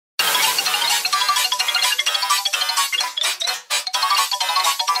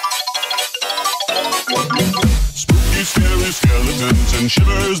skeletons and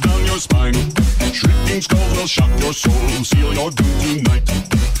shivers down your spine. Shrieking skulls will shock your soul, seal your doom tonight.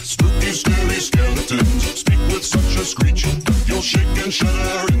 Spooky, scary skeletons speak with such a screech. You'll shake and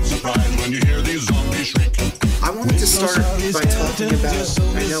shudder in surprise when you hear these zombies shriek. I wanted to start by talking about,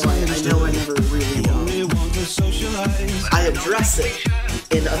 I know I never really I address it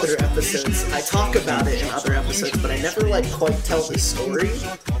in other episodes. I talk about it in other episodes, but I never quite tell the story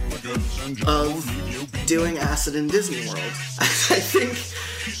of doing acid in Disney World. I think,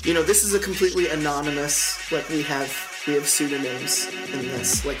 this is a completely anonymous, we have pseudonyms in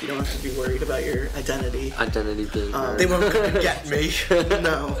this. You don't have to be worried about your identity. Identity being they won't come and get me.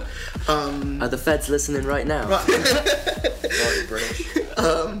 No. Are the feds listening right now? British.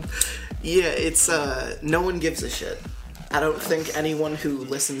 Yeah, it's, no one gives a shit. I don't think anyone who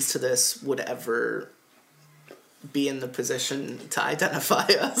listens to this would ever be in the position to identify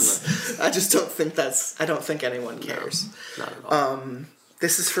us. No. I just don't think I don't think anyone cares. No, not at all.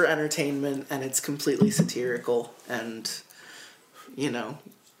 This is for entertainment, and it's completely satirical, and,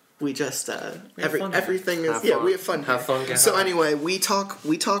 we just, everything is, we have fun. Have fun, So anyway, we talk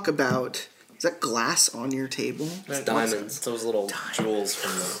about, is that glass on your table? It's diamonds. It's those little jewels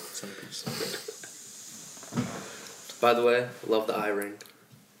from the centerpiece. By the way, love the eye ring.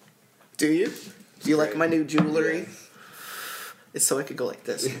 Do you? Do you like my new jewelry? Yeah. It's so I could go like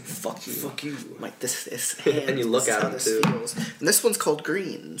this. Fuck you. Fuck you. This hand. And you look at them too. Feels. And this one's called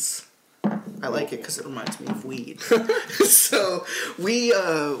Greens. I like it because it reminds me of weed. So we,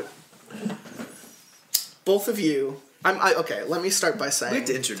 both of you. Okay, let me start by saying we have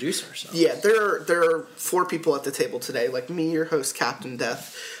to introduce ourselves. Yeah, there are 4 people at the table today. Me, your host, Captain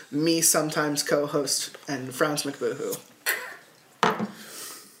Death. Me, sometimes co-host, and Franz McBoohoo.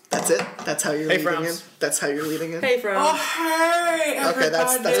 That's it? That's how you're leading in? That's how you're leading in? Hey, Franz. Oh, hey, everybody. Okay,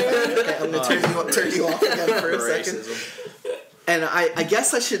 that's fine. Okay, I'm going to turn you off again for a second. And I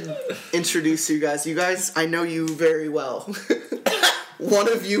guess I should introduce you guys. You guys, I know you very well. One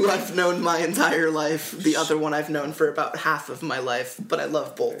of you I've known my entire life. The other one I've known for about half of my life. But I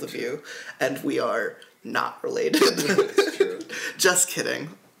love both of you. And we are not related. It's true. Just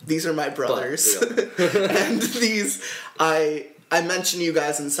kidding. These are my brothers. And these, I mention you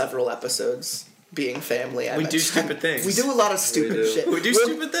guys in several episodes being family. We do stupid things. We do a lot of stupid shit. We do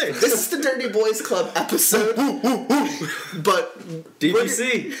stupid things. This is the Dirty Boys Club episode. But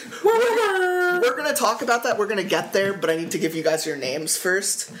DPC. We're going to talk about that. We're going to get there, but I need to give you guys your names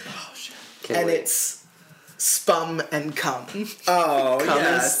first. Oh, shit. Can't wait. It's Spum and Cum. Oh, Cum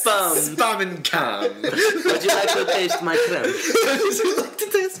yeah. and Spum. Spum and Cum. Would you like to taste my creme? Would you like to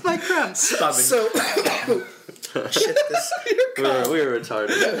taste my creme? Spum and Shit, this. We were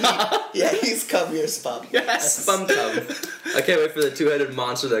retarded. Yeah, he's cum, you're Spum. Yes. Spum cum. I can't wait for the 2-headed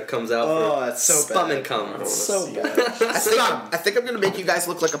monster that comes out. Oh, for that's so Spum bad. and cum. It's so bad. I think I'm gonna make you guys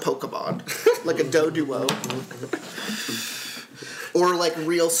look like a Pokemon, like a Doduo, or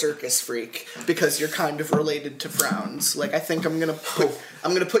real circus freak, because you're kind of related to Frowns. I think I'm gonna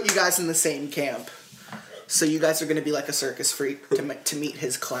put you guys in the same camp. So you guys are gonna be like a circus freak to meet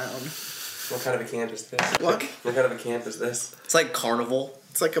his clown. What kind of a camp is this? What? What kind of a camp is this? It's like Carnival.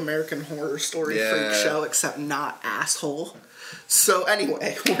 It's like American Horror Story freak show, except not asshole. So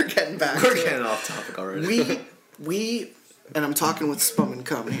anyway, we're getting back. We're getting off topic already. We, and I'm talking with Spum and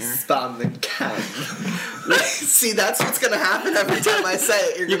Cum here. Spum and Cum. See, that's what's gonna happen every time I say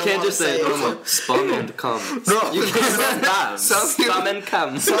it. You can't just say it normal. Spum and cum. No, you can't say that. Spum and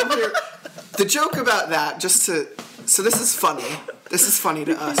cum. The joke about that, so this is funny. This is funny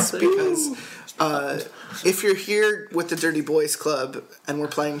to us because if you're here with the Dirty Boys Club and we're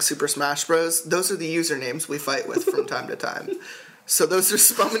playing Super Smash Bros., those are the usernames we fight with from time to time. So those are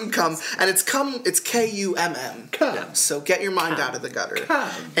Spum and Cum, and it's Kumm. Cum. So get your mind out of the gutter.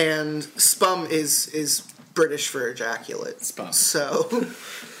 Cum. And Spum is British for ejaculate. Spum. So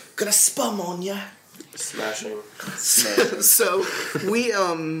gonna spum on ya. Smashing. So we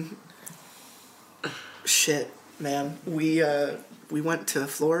shit, man. We went to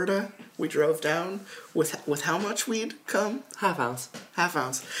Florida. We drove down with how much weed? Cum? Half ounce.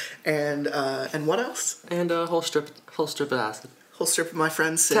 And what else? And a whole strip of acid. Whole strip of my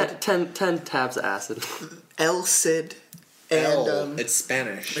friend Sid. 10 tabs of acid. El Cid. And it's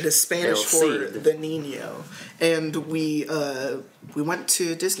Spanish. It is Spanish El for Cid. the Nino. And we went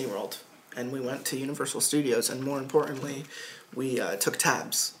to Disney World and we went to Universal Studios, and more importantly, we took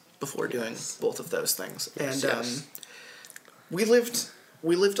tabs before doing both of those things. And we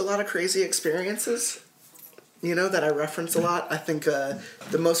lived a lot of crazy experiences, that I reference a lot. I think the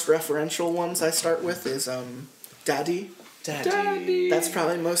most referential ones I start with is Daddy Daddy. That's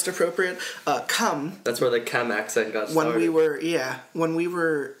probably most appropriate. Come. That's where the chem accent got When started. when we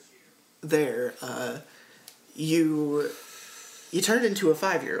were there, you turned into a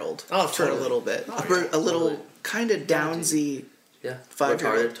 5-year-old Oh, for a totally. little bit. Oh, A little totally. kind of downsy. Yeah. 5-year-old.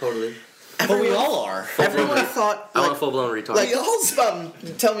 Retarded, totally. But we all are. Everyone thought I want a like, full-blown retard.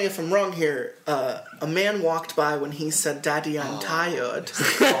 like tell me if I'm wrong here. A man walked by when he said, "Daddy, I'm tired."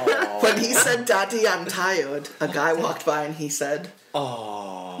 When he said, "Daddy, I'm tired," a guy walked by and he said,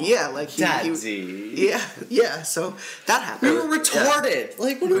 Oh. "Yeah, like he Daddy. yeah." So that happened. We were retarded.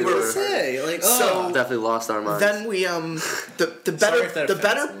 Like, what do we were. say? Like, So- Definitely lost our minds. Then we Sorry if that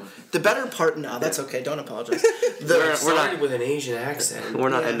the better part. No, that's okay. Don't apologize. We're Started not- with an Asian accent. We're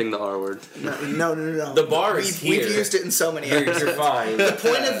not Yeah. ending the R word. No. The bar is We've here. used it in so many You're episodes. fine. The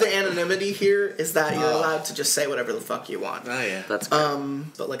point of the anonymity here is that you're allowed to just say whatever the fuck you want. Oh, yeah. That's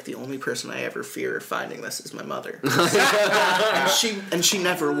great. But like the only person I ever fear finding this is my mother, and she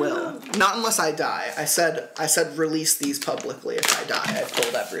never will. Not unless I die. I said release these publicly if I die. I've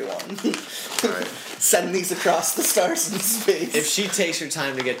told everyone. Alright. Send these across the stars and space. If she takes her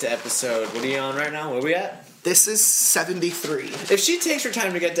time to get to episode, what are you on right now? Where are we at? This is 73. If she takes her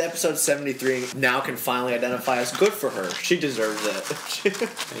time to get to episode 73, now can finally identify as good for her. She deserves it.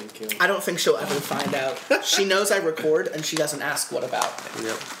 Thank you. I don't think she'll ever find out. She knows I record and she doesn't ask what about.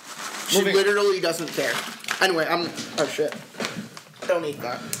 Yep. She Moving- literally doesn't care. Anyway, oh shit. Don't eat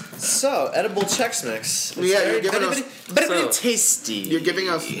that. So, edible Chex Mix. Yeah, you're giving us- very So- tasty. You're giving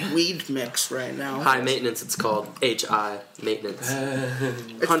us weed mix right now. High maintenance, it's called. HI maintenance. It's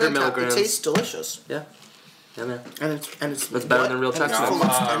 100 fantastic. milligrams. It tastes delicious. Yeah. Yeah, man. And it's That's better than real and it's Chex full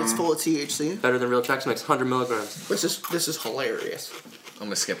Mix. of- and it's full of THC. Better than real Chex Mix. 100 milligrams. This is hilarious. I'm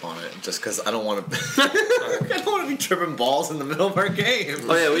gonna skip on it just because I don't want to. I don't want to be tripping balls in the middle of our game.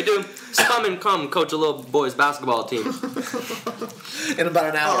 Oh yeah, we do. Come coach a little boys basketball team In about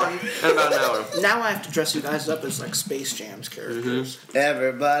an hour. in about an hour. Now I have to dress you guys up as like Space Jam's characters.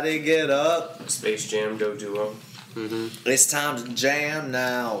 Everybody get up. Space Jam Do Duo. It's time to jam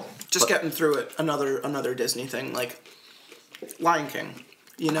now. Just getting through it. Another Disney thing like Lion King.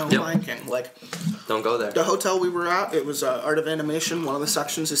 You know, Yep. Lion King. Like Don't go there. the hotel we were at, it was Art of Animation. One of the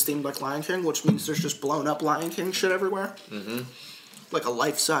sections is themed like Lion King, which means there's just blown up Lion King shit everywhere. Mm-hmm. Like a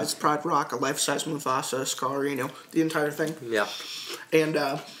life-size Pride Rock, a life-size Mufasa, Scar, you know, the entire thing. Yeah. And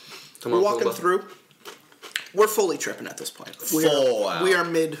Come we're on, walking Pumbaa. through. We're fully tripping at this point. We Full are, out. we are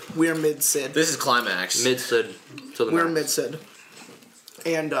mid Sid. This is climax. Mid-sid to the We're max. mid Sid.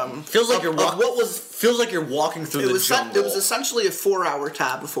 And Feels like you're what was feels like you're walking through it the was jungle. it was essentially a 4-hour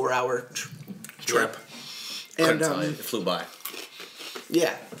tab, a 4-hour trip. Couldn't And tell you. It flew by.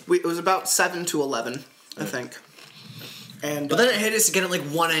 yeah, it was about 7 to 11, I think. And But then it hit us again at like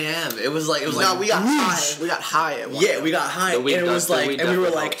 1 a.m. It was like no, we got whoosh. high. We got high at 1. Yeah, we got high, The and weed it was the like, weed and we were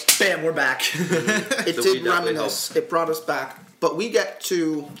definitely like, bam, we're back. It The did weed definitely reminisce. It brought us back. But we get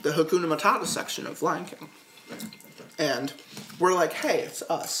to the Hakuna Matata section of Lion King. And we're like, hey, it's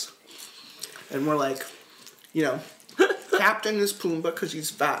us. And we're like, you know, Captain is Pumbaa because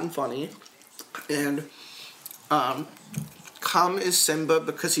he's fat and funny. And Kum is Simba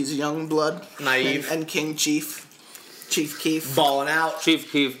because he's young blood. Naive. And King Chief Keef. Balling out.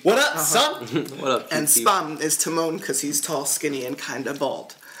 Chief Keef. What up, son? What up, Chief And Keef? Spum is Timon because he's tall, skinny, and kind of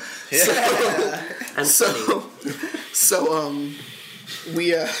bald. And Sunny. So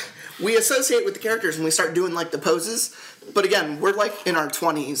we associate with the characters and we start doing like the poses, but again we're like in our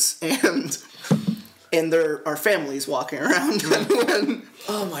 20s and there are families walking around. And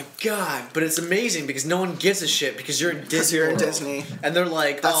Oh my god! But it's amazing because no one gives a shit because you're in Disney. you're in World. Disney. and they're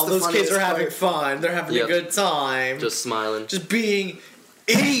like, That's "Oh, the those kids funniest are having part. fun. They're having Yep. a good time. Just smiling. Just being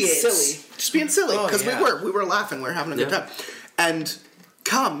idiots." silly, just being silly Oh, because yeah. we were laughing, we were having a good Yeah. time. And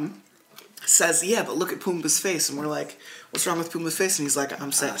Kum says, "Yeah, but look at Pumbaa's face," and we're like, "What's wrong with Pumbaa's face?" And he's like,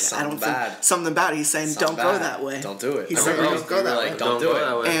 "I'm saying I something don't bad. think something bad." He's saying, Something "Don't go bad. that way. Don't do it. He's I saying, remember "Don't go we were that like, way." Don't do go it.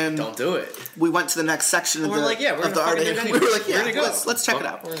 that way. And Don't do it. we went to the next section of And we're the like, yeah, we're of gonna the art. fucking do it We were anyway. like, We're yeah, gonna go. let's check it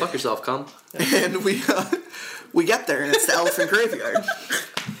out. Fuck yourself, come. And we get there and it's the elephant graveyard.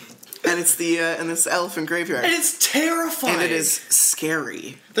 And it's the elephant graveyard. And it's terrifying. And it is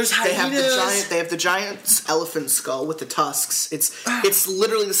scary. There's They have hyenas. the giant elephant skull with the tusks. It's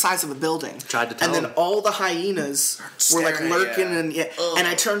literally the size of a building. Tried to tell And then him. all the hyenas were like Staring at lurking you. and and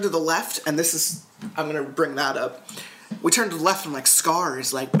I turned to the left and I'm gonna bring that up. We turned to the left and like Scar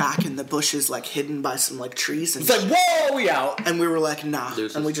is like back in the bushes, like hidden by some like trees and It's like, whoa, we out. and we were like, nah.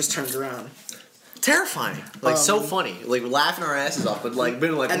 Deuces. And we just turned around. Terrifying. Like, so funny. Like, laughing our asses off, but like,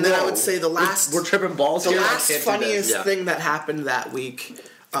 being like, And then I whoa, would say the last We're tripping balls The here. I last can't do this. funniest Yeah. thing that happened that week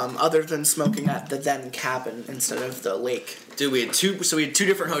other than smoking at the then cabin instead of the lake. Dude, we had two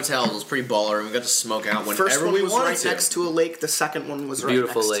different hotels. It was pretty baller, and we got to smoke out whenever First one we was wanted right to. next to a lake. The second one was right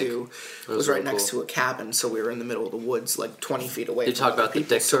Beautiful next lake. to It was right really next cool. to a cabin. So we were in the middle of the woods, like 20 feet away. Did you from talk other about the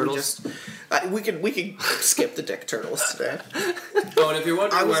people. dick So turtles? we could skip the dick turtles today. Oh, and if you're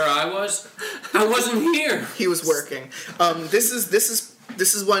wondering where I wasn't here. He was working. This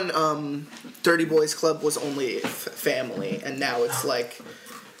is when Dirty Boys Club was only family, and now it's like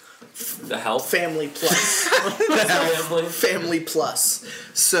The help. family plus. Family. Family plus.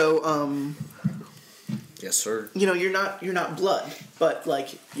 So Yes, sir. you know, you're not blood, but like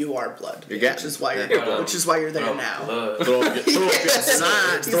you are blood, You're getting- which is why Yeah. which is why you're there now. Throw up your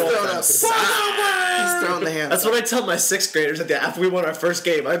signs. He's Throw throwing up up. them signs. He's throwing the hands. That's up. what I tell my 6th graders after we won our first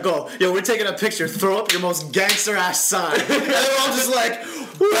game. I go, yo, we're taking a picture. Throw up your most gangster ass sign. And they're all just like,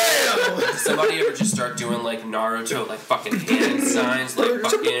 wham! Somebody ever just start doing like Naruto, like fucking hand signs, like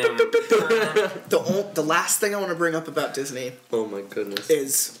fucking. The last thing I want to bring up about Disney Oh my goodness.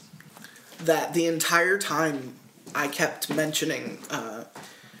 is that the entire time I kept mentioning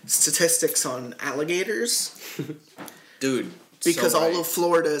statistics on alligators Dude. because so all right. of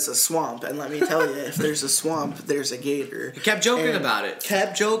Florida is a swamp, and let me tell you, if there's a swamp, there's a gator. He kept joking And about it.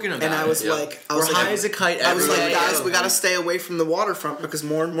 Kept joking about it. And I was Yeah. like, We're high as a kite I was every like, day. guys, we gotta stay away from the waterfront because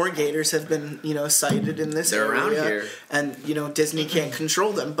more and more gators have been, sighted in this They're area. around here. And Disney can't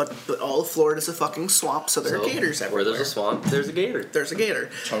control them, but all of Florida's a fucking swamp, so there are So, gators everywhere. Where there's a swamp, there's a gator. There's a gator.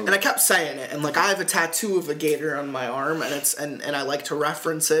 Totally. And I kept saying it, and like I have a tattoo of a gator on my arm, and it's and I like to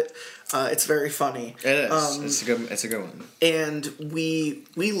reference it. It's very funny. It is. It's a good one. And we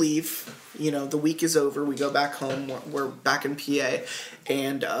leave. The week is over. We go back home. We're back in PA,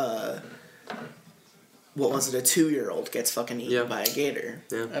 and what was it? A 2-year-old gets fucking eaten Yeah. by a gator.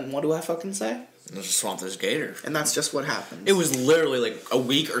 Yeah. And what do I fucking say? There's a swamp, there's a gator. And that's just what happens. It was literally like a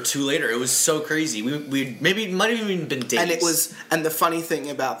week or two later. It was so crazy. We maybe might have even been days. And the funny thing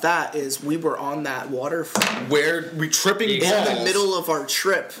about that is we were on that waterfront where we tripping In balls in the middle of our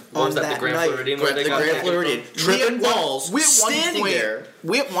trip What on was that, that the Grand night. Floridian where they the got Grand that? Floridian tripping balls. Standing there.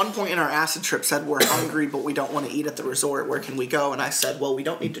 We at one point in our acid trip said we're hungry, but we don't want to eat at the resort. Where can we go? And I said, well, we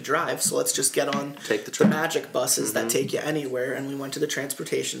don't need to drive, so let's just get on Take the trip. magic buses that take you anywhere. And we went to the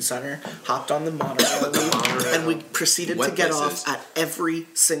transportation center, hopped on the monorail, and we proceeded Wet to get places. off at every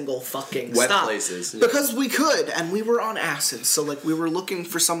single fucking Wet stop. places. Because we could, and we were on acid, so like we were looking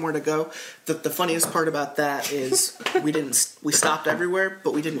for somewhere to go. The funniest part about that is we stopped everywhere,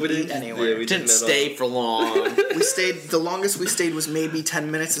 but we didn't eat anywhere. yeah, we We didn't at all. stay for long. We stayed. The longest we stayed was maybe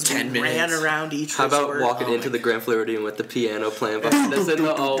 10 minutes. As 10 we ran minutes. around each. How about resort. walking Oh into my the Grand Floridian with the piano playing behind us in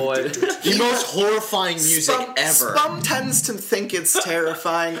the hallway? The most horrifying music ever. Spum tends to think it's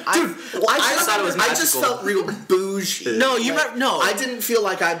terrifying. I thought it was I just magical. felt real bougie. No, you might- no. I didn't feel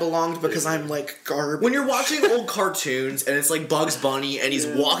like I belonged because I'm like garbage. When you're watching old cartoons and it's like Bugs Bunny and he's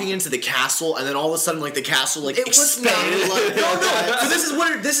walking into the castle and then all of a sudden like the castle like It was expands. not like that. But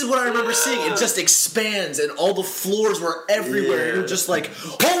this is what I remember seeing. It just expands and all the floors were everywhere. Yeah. And you're just like,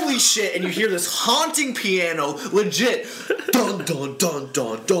 holy shit! And you hear this haunting piano, legit, dun dun dun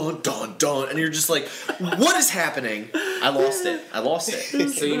dun dun dun dun, and you're just like, what is happening? I lost it.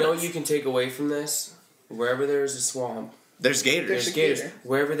 So you know what you can take away from this? Wherever there's a swamp, There's gators. There's there's a gators. gator.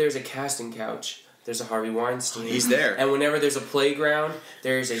 Wherever there's a casting couch, there's a Harvey Weinstein. He's there. And whenever there's a playground,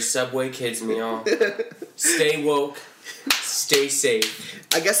 there's a Subway Kids meal. Stay woke. Stay safe.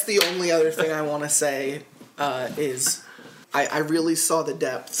 I guess the only other thing I want to say is I really saw the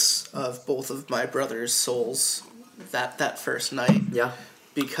depths of both of my brothers' souls that first night. Yeah.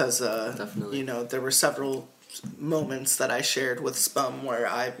 Because Definitely. there were several moments that I shared with Spum where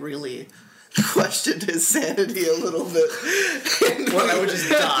I really questioned his sanity a little bit. When I would just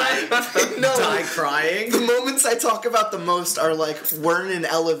die. No. Die crying. The moments I talk about the most are like we're in an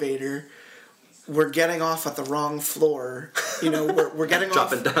elevator, we're getting off at the wrong floor. We're getting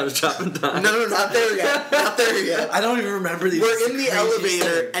Dropping off. down. No, not there yet. Not there yet. I don't even remember these. We're in the crazy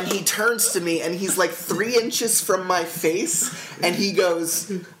elevator, things. and he turns to me, and he's like 3 inches from my face, and he goes,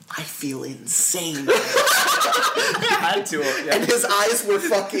 "I feel insane." had to. Yeah. And his eyes were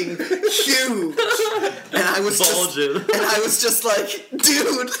fucking huge, and I was just like,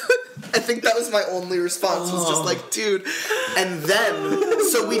 "Dude." I think that was my only response. Was just like, "Dude." And then,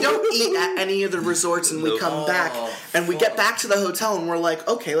 so we don't eat at any of the resorts, and we come back, And we get back to the hotel and we're like,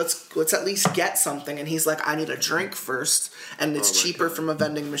 okay, let's at least get something. And he's like, I need a drink first, and it's cheaper from a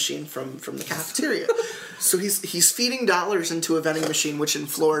vending machine from the cafeteria. So he's feeding dollars into a vending machine, which in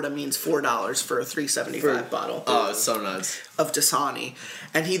Florida means $4 for a $3.75 bottle. Oh, it's so nuts. Of Dasani.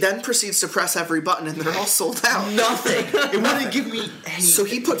 And he then proceeds to press every button, and they're all sold out. Nothing. It wouldn't give me anything. So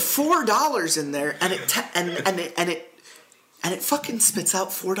he put $4 in there, and it fucking spits out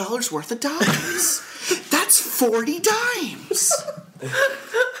 $4 worth of dimes. That's 40 dimes.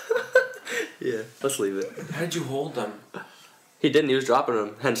 Yeah, let's leave it. How did you hold them? He didn't. He was dropping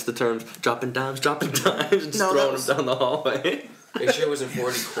them. Hence the terms dropping dimes, and just throwing them down the hallway. Are you sure it wasn't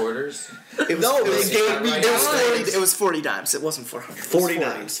 40 quarters? It was 40 dimes. It wasn't 400. 40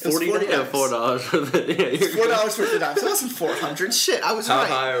 dimes. 40 Yeah, dimes. $4 worth of it. $4 worth of dimes. It wasn't 400. Shit, I was How right.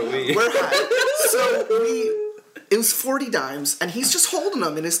 high are we? We're high. So it was 40 dimes, and he's just holding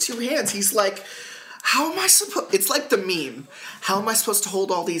them in his two hands. He's like, how am I supposed... It's like the meme. How am I supposed to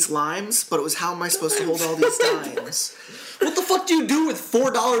hold all these limes? But it was, how am I supposed to hold all these dimes? What the fuck do you do with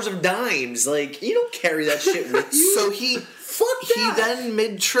 $4 of dimes? Like, you don't carry that shit with you. So he then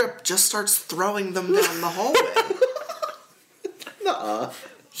mid-trip just starts throwing them down the hallway. Nuh-uh.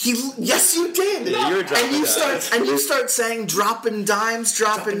 Yes, you did. Yeah, you were dropping and you start saying dropping dimes.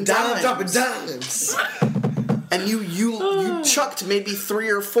 Dropping dimes. And you chucked maybe 3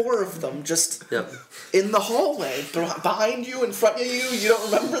 or 4 of them just in the hallway behind you, in front of you. You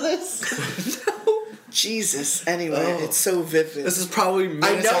don't remember this? No. Jesus. Anyway, it's so vivid. This is probably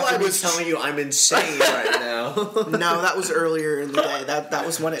minutes after me telling you I'm insane right now. No, that was earlier in the day. That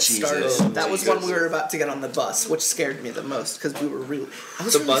was when it started. That was when we were about to get on the bus, which scared me the most because we were really. I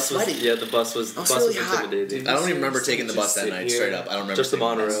was really sweaty. The bus was really hot. intimidating. I don't even remember taking the bus that night. Straight up, I don't remember. Just the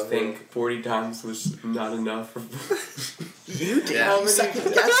monorail. I think 40 times was not enough. You did. Yeah. You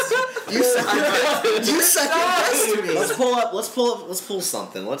second guessed. You second guessed me. Let's pull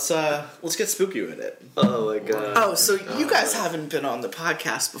something. Let's get spooky with it. Oh my god. Oh, so you guys haven't been on the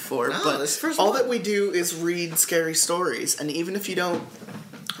podcast before, but this is the first all one. that we do is read scary stories, and even if you don't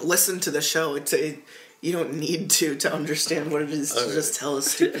listen to the show, you don't need to understand what it is to just tell a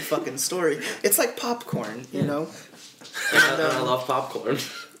stupid fucking story. It's like popcorn, you know? And I love popcorn.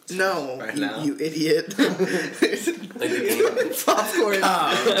 No, Right now. you idiot. Like the game. Popcorn.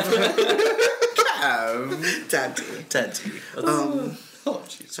 Tattoo. Um, Oh,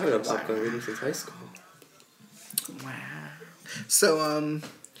 jeez. I've been popcorn reading since high school. So,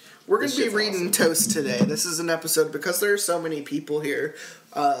 we're going to be reading Toast today. This is an episode, because there are so many people here,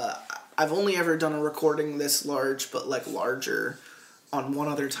 I've only ever done a recording this large, but like larger, on one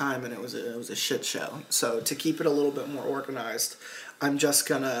other time, and it was a shit show. So to keep it a little bit more organized, I'm just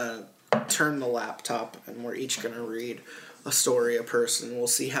going to turn the laptop, and we're each going to read a story a person. We'll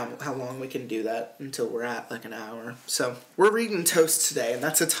see how long we can do that until we're at like an hour. So we're reading Toast today, and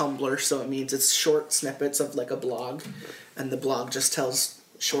that's a Tumblr, so it means it's short snippets of like a blog, and the blog just tells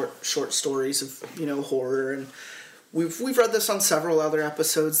short stories of, you know, horror. And we've read this on several other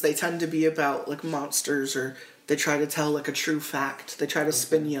episodes. They tend to be about like monsters, or they try to tell like a true fact. They try to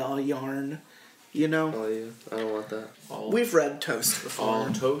spin you a yarn, you know. Oh yeah, I don't want that. We've read Toast before.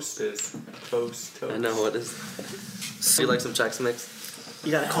 All toast is toast. I know what is. Do you like some Chex Mix?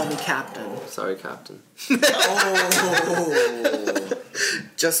 You gotta call me Captain. Sorry, Captain.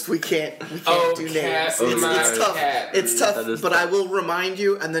 Just we can't do names. Captain, It's tough. Captain. It's tough, is but tough. I will remind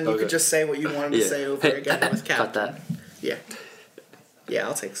you, and then you could just say what you wanted to say over again with Captain. Cut that. Yeah,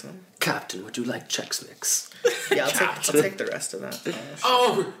 I'll take some. Captain, would you like Chex Mix? Yeah, I'll take the rest of that.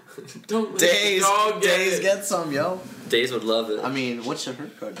 Oh, don't let Days, the dog get some, yo. Days would love it. I mean, what should her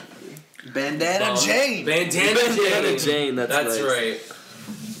code be? Bandana Jane. Bandana Jane, that's nice. right.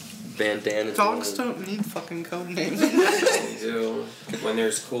 Bandana Dogs Jane. don't need fucking code names. They do. When they're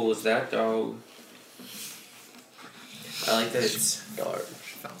as cool as that dog. I like that it's.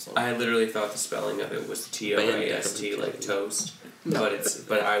 I literally thought the spelling of it was T-O-A-S-T, like toast. No.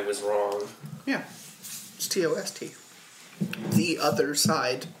 But I was wrong. Yeah, it's Tost. The other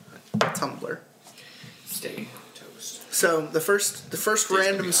side, Tumblr. Stay toast. So the first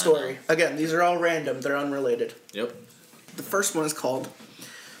random story. Again, these are all random. They're unrelated. Yep. The first one is called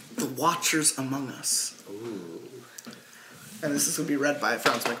 "The Watchers Among Us." Ooh. And this is going to be read by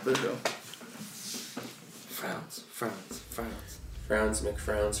Franz McBooho. Frowns. Frowns,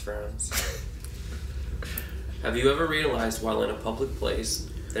 McFrowns. Have you ever realized while in a public place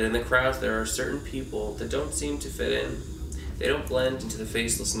that in the crowd there are certain people that don't seem to fit in? They don't blend into the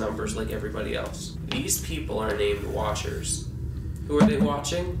faceless numbers like everybody else. These people are named watchers. Who are they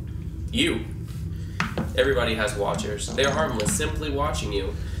watching? You. Everybody has watchers. They are harmless, simply watching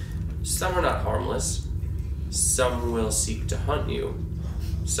you. Some are not harmless. Some will seek to hunt you.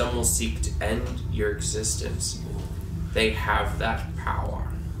 Some will seek to end your existence. They have that power.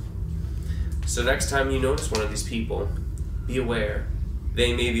 So next time you notice one of these people, be aware.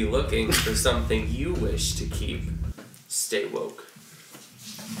 They may be looking for something you wish to keep. Stay woke.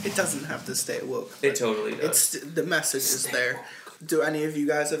 It doesn't have to stay woke. It totally does. The message is there. Do any of you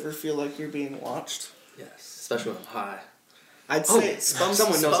guys ever feel like you're being watched? Yes, especially when I'm high. I'd say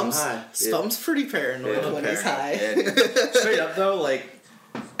someone knows I'm high. Spum's pretty paranoid when he's high. Straight up though, like,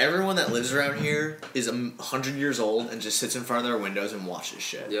 everyone that lives around here is 100 years old and just sits in front of their windows and watches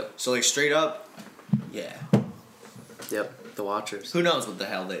shit. Yep. So like straight up, yeah. Yep, the Watchers. Who knows what the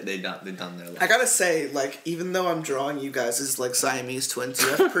hell they done there. I gotta say, like, even though I'm drawing you guys as like Siamese twins, you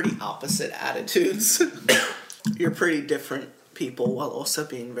have pretty opposite attitudes. You're pretty different people while also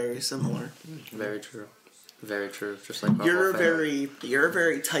being very similar. Very true. Very true. Just like You're a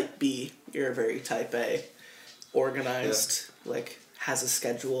very type B. You're a very type A. Organized, like, has a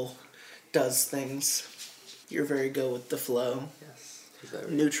schedule, does things. You're very go with the flow. Yes.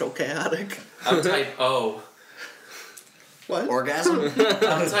 Neutral, chaotic. I'm type O. What? Orgasm?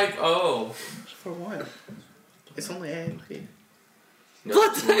 I'm type O. For what? It's only A and B.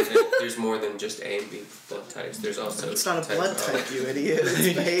 No, there's more than just A and B blood types. There's also It's not a type blood O. type, you idiot.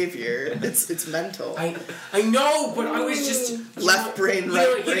 It's behavior. It's mental. I know, but I was just Left brain, you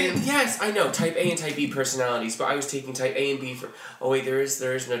right know, brain. Yes, I know type A and type B personalities, but I was taking type A and B for. Oh wait, there is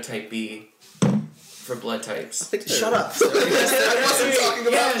no type B for blood types. Shut up. I wasn't talking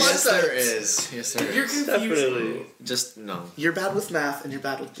about blood Yes, there types. is. Yes, there You're is. confusing me. Just no. You're bad with math and you're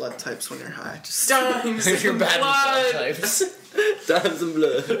bad with blood types when you're high. Just Dimes. You're and bad with blood blood. types. Dimes and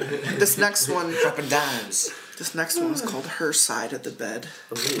blood. this next one. Dropping dimes. This next one is called Her Side of the Bed.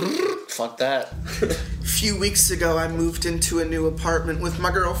 Fuck that. A few weeks ago, I moved into a new apartment with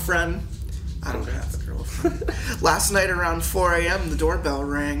my girlfriend. I don't have a girlfriend. Last night around 4 a.m., the doorbell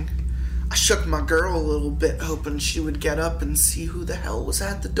rang. I shook my girl a little bit, hoping she would get up and see who the hell was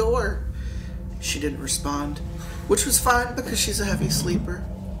at the door. She didn't respond, which was fine because she's a heavy sleeper.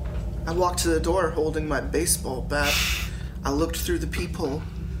 I walked to the door holding my baseball bat. I looked through the peephole,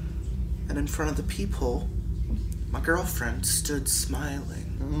 and in front of the peephole, my girlfriend stood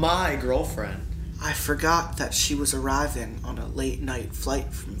smiling. My girlfriend. I forgot that she was arriving on a late-night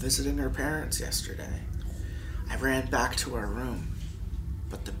flight from visiting her parents yesterday. I ran back to our room,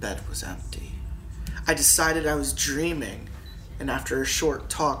 but the bed was empty. I decided I was dreaming, and after a short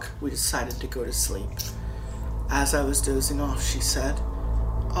talk, we decided to go to sleep. As I was dozing off, she said,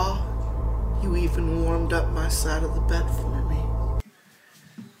 "Oh, you even warmed up my side of the bed for me."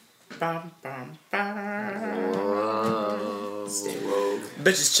 Bum, bum, bum. Whoa. Stay woke.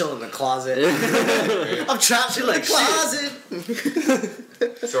 Bitch is chilling in the closet. I'm trapped in the closet.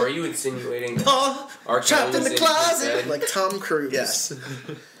 So are you insinuating that Oh, our trapped in the closet. Like Tom Cruise. Yes.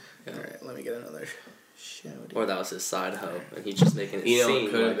 Alright, let me get another shout. Or that was his side hoe, and he's just making it You know, it seem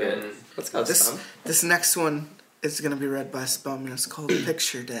could have like it. been. Let's go, Spum. This next one is going to be read by Spum, and it's called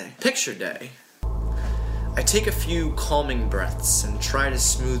Picture Day. Picture day. I take a few calming breaths and try to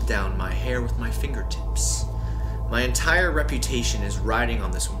smooth down my hair with my fingertips. My entire reputation is riding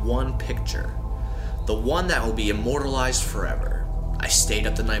on this one picture, the one that will be immortalized forever. I stayed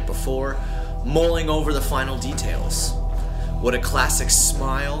up the night before, mulling over the final details. Would a classic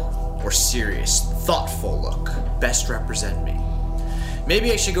smile or serious, thoughtful look best represent me?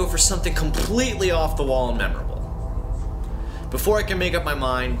 Maybe I should go for something completely off the wall and memorable. Before I can make up my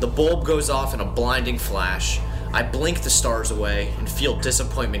mind, the bulb goes off in a blinding flash. I blink the stars away and feel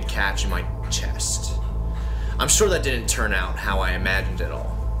disappointment catch in my chest. I'm sure that didn't turn out how I imagined it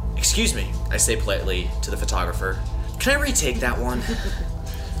all. Excuse me, I say politely to the photographer. Can I retake that one?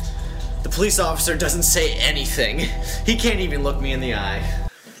 The police officer doesn't say anything. He can't even look me in the eye.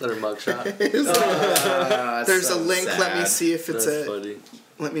 Another mugshot. There's a link. Let me see if it's That's a. funny.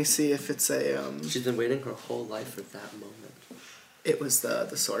 Let me see if it's a. She's been waiting her whole life for that moment. It was the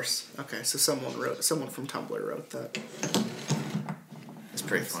source. Okay, so someone from Tumblr wrote that. It's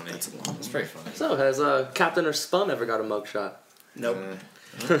pretty funny. That's a long It's pretty funny. So, has Captain or Spum ever got a mugshot? Nope.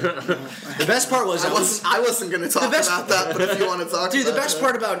 The best part was I wasn't gonna talk about that, but if you want to talk, Dude, the about best that.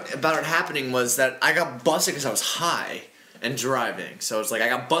 part about it happening was that I got busted because I was high and driving. So it's like I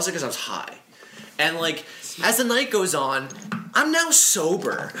got busted because I was high. And like, as the night goes on, I'm now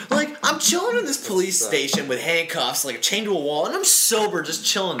sober. Like, I'm chilling in this police station with handcuffs, like chained to a wall, and I'm sober, just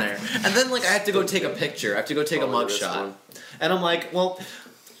chilling there. And then like I have to go take a picture. I have to go take a Probably this mugshot. one. And I'm like, well,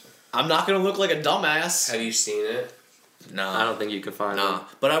 I'm not gonna look like a dumbass. Have you seen it? No. I don't think you can find Nah. one.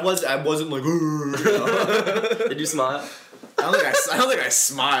 But I wasn't like, you know? Did you smile? I don't think I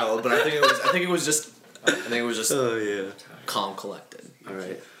smiled, but I think it was just I think it was just Oh yeah. calm, collected. All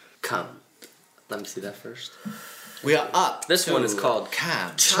right. Come. Let me see that first. We are up. This to one is called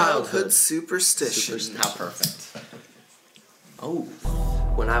Cam. Childhood superstition. How perfect. Oh.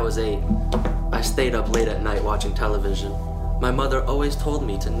 When I was 8, I stayed up late at night watching television. My mother always told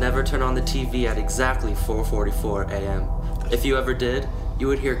me to never turn on the TV at exactly 4:44 a.m. If you ever did, you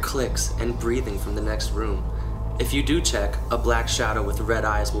would hear clicks and breathing from the next room. If you do check, a black shadow with red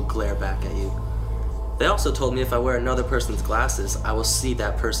eyes will glare back at you. They also told me if I wear another person's glasses, I will see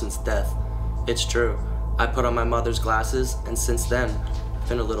that person's death. It's true. I put on my mother's glasses, and since then, I've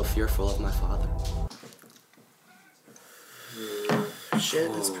been a little fearful of my father.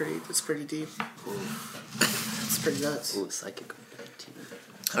 Shit, that's pretty deep. It's pretty nuts. Ooh, psychic.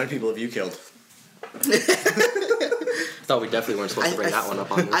 How many people have you killed? Thought we definitely weren't supposed to bring that one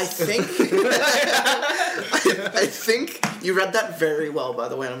up on this. I think I think you read that very well, by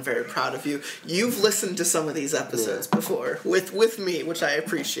the way, and I'm very proud of you. You've listened to some of these episodes before with me, which I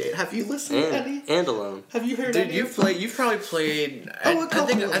appreciate. Have you listened to any? And alone. Have you heard Dude, any? you've probably played. Oh, a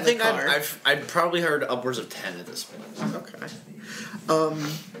couple in I the think car. I've probably heard upwards of 10 at this point. Okay.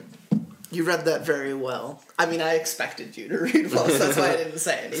 You read that very well. I mean, I expected you to read well, so that's why I didn't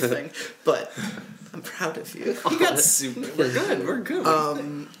say anything. But I'm proud of you. You got super. We're good. We're good.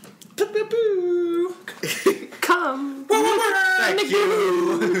 Come. Thank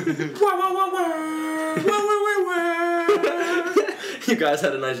you. You guys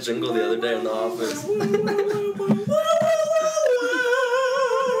had a nice jingle the other day in the office.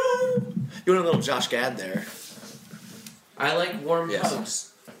 You want a little Josh Gad there? I like warm Yes. hugs.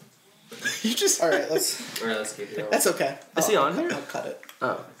 You just. All right, let's keep it going. That's okay. Is he on here? I'll cut it.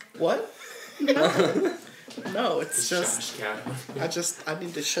 Oh. What? No, it's just Josh Gad. I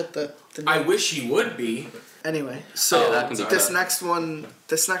need to shut the I wish he would be. Anyway, so Yeah, that can be this cut.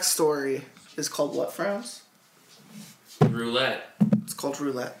 this next story is called what, Frowns? Roulette. It's called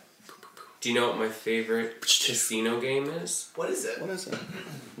Roulette. Do you know what my favorite casino game is? What is it? What is it?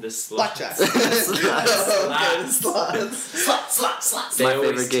 The slot. Blackjack. Slots. Slots. They My always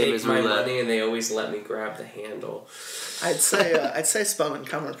favorite game take is my roulette. money and they always let me grab the handle. I'd say Spum and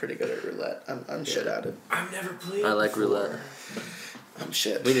Cum are pretty good at roulette. I'm shit at it. I've never played. I like before. roulette. I'm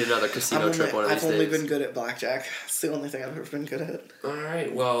shit. We need another casino trip one of these I've only days. been good at blackjack. It's the only thing I've ever been good at.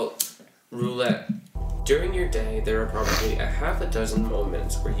 Alright, well, roulette. During your day, there are probably a half a dozen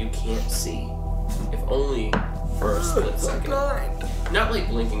moments where you can't see, if only for a split second. Not like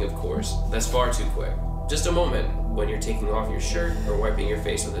blinking, of course. That's far too quick. Just a moment when you're taking off your shirt or wiping your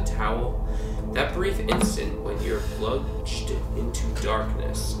face with a towel. That brief instant when you're plunged into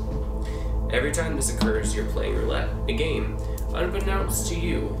darkness. Every time this occurs, you're playing roulette, a game, unbeknownst to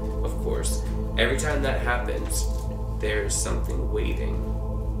you, of course. Every time that happens, there's something waiting,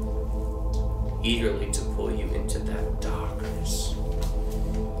 eagerly to pull you into that darkness.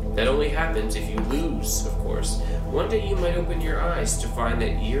 That only happens if you lose, of course. One day you might open your eyes to find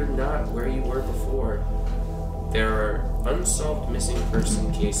that you're not where you were before. There are unsolved missing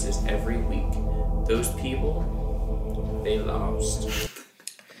person cases every week. Those people, they lost.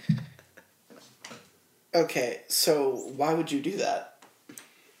 Okay, so why would you do that?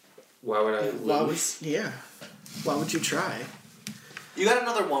 Why would I lose? Why would you try? You got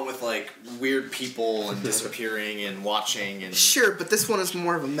another one with like weird people and disappearing and watching and. Sure, but this one is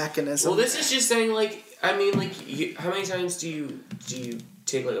more of a mechanism. Well, this is just saying, like, I mean, like, how many times do you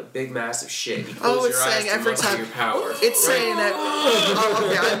take like a big massive shit? You close it's your eyes saying to every muscle time. your power. It's right? saying that. Oh,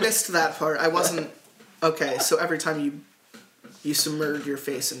 okay, I missed that part. I wasn't. Okay, so every time you submerge your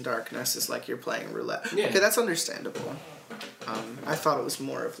face in darkness is like you're playing roulette. Yeah. Okay, that's understandable. I thought it was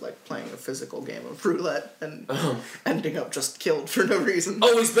more of like playing a physical game of roulette and ending up just killed for no reason.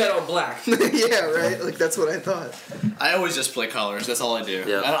 Always bet on black. Yeah, right? Like, that's what I thought. I always just play colors. That's all I do.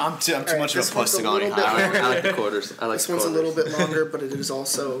 Yeah. I'm too Alright, much of this a one's puss to a go any little bit higher. I like the quarters. I like This the one's quarters. a little bit longer, but it is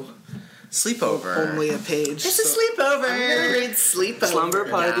also Sleepover. only a page. It's a so- sleepover. I'm gonna read Sleepover. Slumber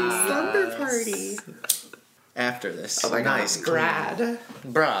party. Slumber party. After this. Oh my nice. god. Brad.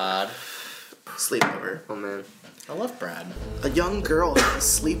 Brad. Sleepover. Oh man. I love Brad. A young girl had a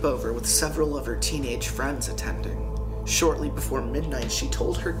sleepover with several of her teenage friends attending. Shortly before midnight, she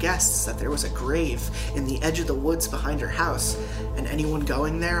told her guests that there was a grave in the edge of the woods behind her house, and anyone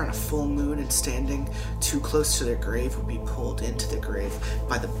going there on a full moon and standing too close to their grave would be pulled into the grave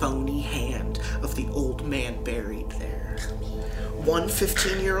by the bony hand of the old man buried there. One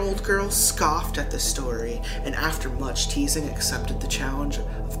 15-year-old girl scoffed at the story, and after much teasing accepted the challenge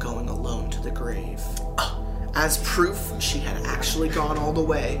of going alone to the grave. As proof she had actually gone all the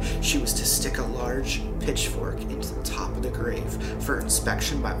way, she was to stick a large pitchfork into the top of the grave for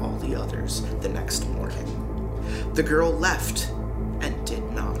inspection by all the others the next morning. The girl left and did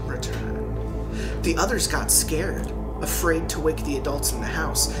not return. The others got scared, afraid to wake the adults in the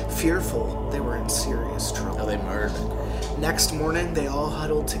house, fearful they were in serious trouble. Oh, they murdered that girl. Next morning, they all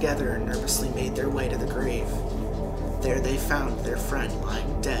huddled together and nervously made their way to the grave. There they found their friend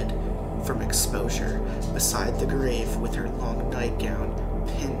lying dead from exposure beside the grave with her long nightgown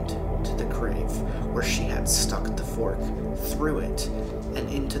pinned to the grave where she had stuck the fork through it and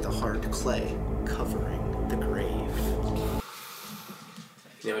into the hard clay covering the grave.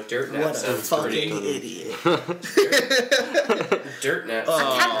 You know, dirt nap What a sounds fucking pretty. idiot. Dirt nap.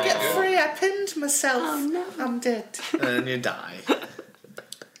 I can't get free, I pinned myself. Oh, no. I'm dead. And then you die.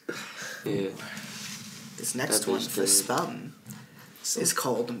 Yeah. This next one for Spum is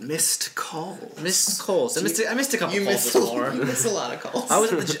called Missed Calls. Missed calls. I missed a couple You calls missed, this morning. you missed a lot of calls. I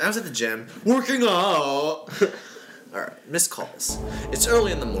was at the gym working out. Alright, missed calls. It's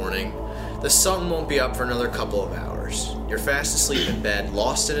early in the morning. The sun won't be up for another couple of hours. You're fast asleep in bed,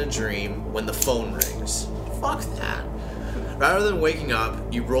 lost in a dream, when the phone rings. Fuck that. Rather than waking up,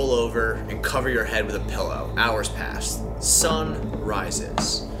 you roll over and cover your head with a pillow. Hours pass. Sun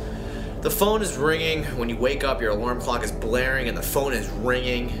rises. The phone is ringing. When you wake up, your alarm clock is blaring and the phone is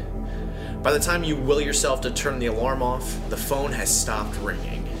ringing. By the time you will yourself to turn the alarm off, the phone has stopped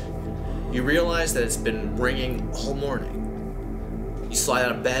ringing. You realize that it's been ringing all morning. You slide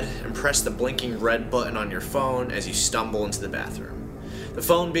out of bed and press the blinking red button on your phone as you stumble into the bathroom. The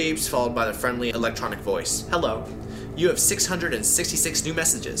phone beeps, followed by the friendly electronic voice. Hello. You have 666 new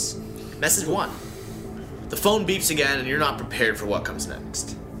messages. Message 1. The phone beeps again and you're not prepared for what comes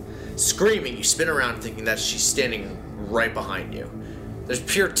next. Screaming, you spin around thinking that she's standing right behind you. There's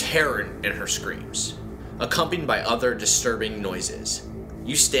pure terror in her screams, accompanied by other disturbing noises.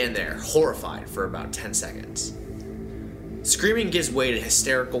 You stand there, horrified, for about 10 seconds. Screaming gives way to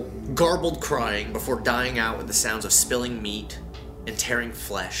hysterical, garbled crying before dying out with the sounds of spilling meat and tearing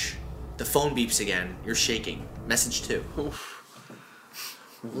flesh. The phone beeps again. You're shaking. Message 2.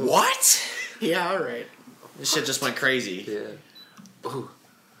 What? Yeah, alright. This shit just went crazy. Yeah. Ooh.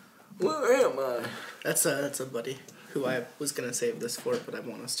 Where am I? That's a buddy who I was gonna save this for, but I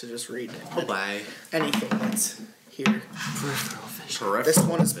want us to just read Bye. anything that's here. Peripheral vision. This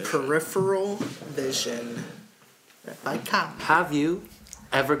one is Peripheral Vision by Cam. Have you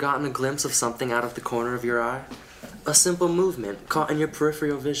ever gotten a glimpse of something out of the corner of your eye? A simple movement caught in your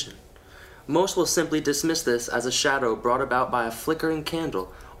peripheral vision. Most will simply dismiss this as a shadow brought about by a flickering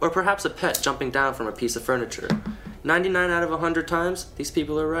candle, or perhaps a pet jumping down from a piece of furniture. 99 out of 100 times, these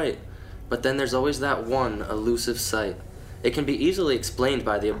people are right. But then there's always that one elusive sight. It can be easily explained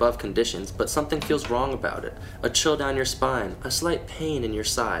by the above conditions, but something feels wrong about it. A chill down your spine, a slight pain in your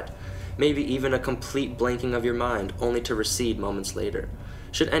side, maybe even a complete blanking of your mind, only to recede moments later.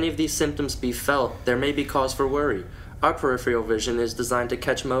 Should any of these symptoms be felt, there may be cause for worry. Our peripheral vision is designed to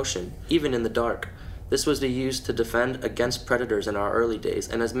catch motion, even in the dark. This was used to defend against predators in our early days,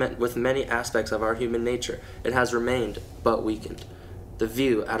 and as with many aspects of our human nature, it has remained, but weakened. The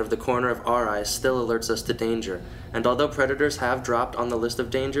view out of the corner of our eyes still alerts us to danger, and although predators have dropped on the list of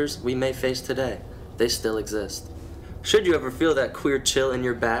dangers we may face today, they still exist. Should you ever feel that queer chill in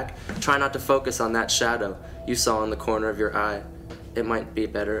your back, try not to focus on that shadow you saw in the corner of your eye. It might be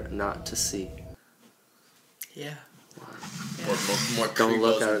better not to see. Yeah. More Don't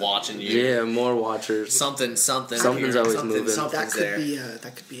look at creepos it. watching you. Yeah, more watchers. Something's always moving. Something's there.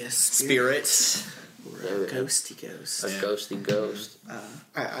 That could be a spirit. Spirit. Or a ghosty ghost. A ghosty ghost.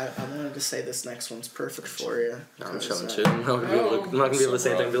 I wanted to say this next one's perfect for you. I'm showing too. I'm not gonna be able to say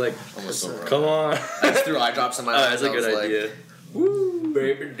anything and be like, Almost so come on. I just threw eye drops in my eyes. That's a good idea. Woo,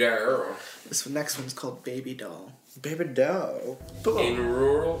 baby doll. This next one's called Baby Doll. Baby doll. In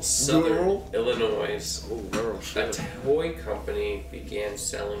rural southern Illinois, a toy company began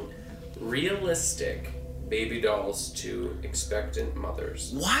selling realistic baby dolls to expectant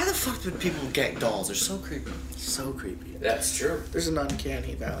mothers. Why the fuck would people get dolls? They're so creepy. So creepy. That's true. There's an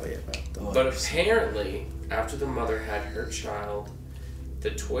uncanny valley about them. But apparently, after the mother had her child,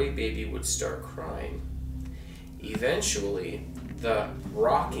 the toy baby would start crying. Eventually, the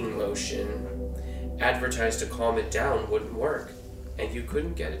rocking motion advertised to calm it down wouldn't work, and you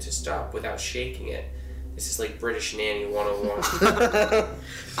couldn't get it to stop without shaking it. This is like British Nanny 101.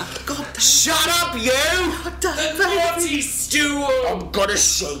 God, Shut up, you! The naughty stool! I'm gonna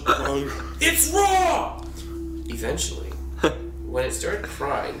shake you. It's raw! Eventually, when it started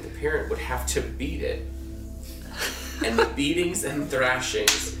crying, the parent would have to beat it. And the beatings and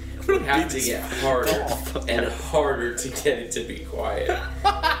thrashings would have to get harder and harder to get it to be quiet.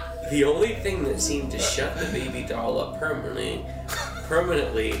 The only thing that seemed to shut the baby doll up permanently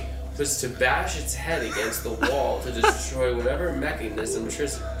was to bash its head against the wall to destroy whatever mechanism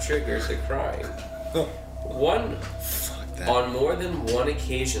triggers the crying. On more than one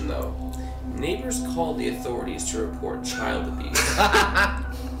occasion, though, neighbors called the authorities to report child abuse.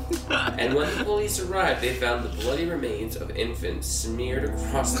 And when the police arrived, they found the bloody remains of infants smeared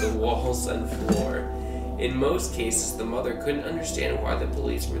across the walls and floor. In most cases, the mother couldn't understand why the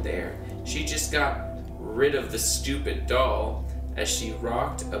police were there. She just got rid of the stupid doll as she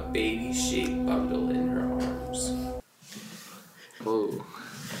rocked a baby-shaped bundle in her arms. Whoa.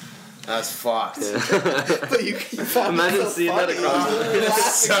 That's fucked. Yeah. But you found Imagine it so seeing funny. that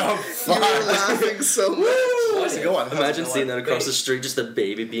across You were laughing so much. Go on. Imagine seeing that across the street, just a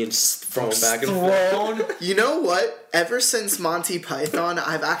baby being thrown back and forth. You know what? Ever since Monty Python,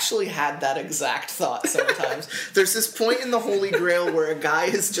 I've actually had that exact thought sometimes. There's this point in the Holy Grail where a guy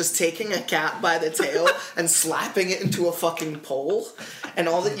is just taking a cat by the tail and slapping it into a fucking pole, and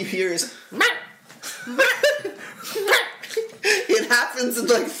all that you hear is it happens in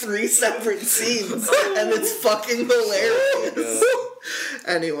like 3 separate scenes, and it's fucking hilarious.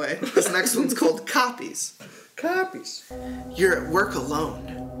 Anyway, this next one's called Copies. Copies. You're at work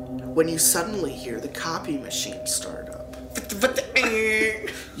alone when you suddenly hear the copy machine start up.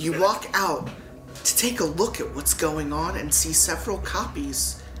 You walk out to take a look at what's going on and see several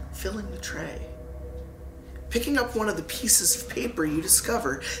copies filling the tray. Picking up one of the pieces of paper, you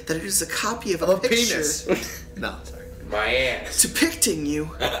discover that it is a copy of a picture penis. No, sorry. My ass. depicting you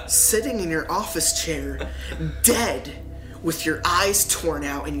sitting in your office chair, dead, with your eyes torn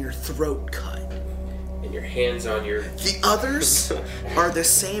out and your throat cut. And your hands on your... The others are the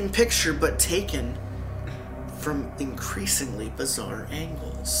same picture but taken from increasingly bizarre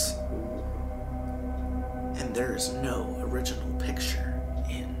angles. And there is no original picture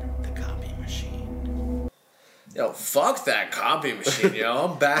in the copy machine. Yo, fuck that copy machine, yo.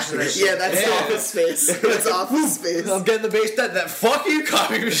 I'm bashing that shit. Yeah, that's Office Space. That's Office Space. I'm getting the bass that fuck you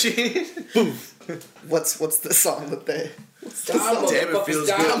copy machine. What's the song that they... What's the song? Damn, it feels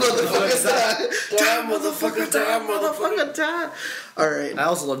Die, good. motherfucker, die. Die, motherfucker, die, motherfucker, die. Alright. I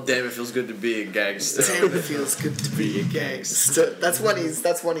also love Damn It Feels Good to Be a Gangster. Damn, it feels good to be a gangster. That's when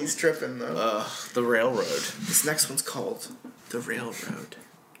he's tripping though. The Railroad. This next one's called The Railroad.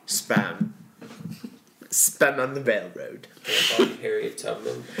 Spam. Spam on the railroad. Harriet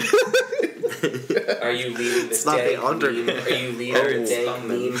Tubman. Are you leading the not the dank underwear. meme? Are you leading the dank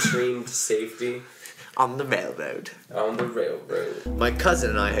meme stream to safety? On the railroad. On the railroad. My cousin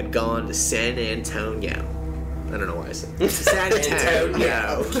and I had gone to San Antonio. I don't know why I said San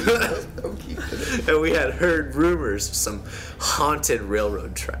Antonio. And we had heard rumors of some haunted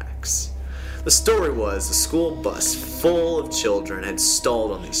railroad tracks. The story was a school bus full of children had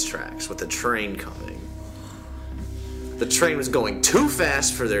stalled on these tracks with a train coming. The train was going too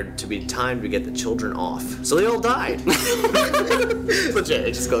fast for there to be time to get the children off, so they all died. But yeah,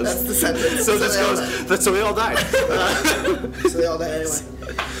 it just goes. That's the sentence. So this goes. So they all died. So they all died anyway.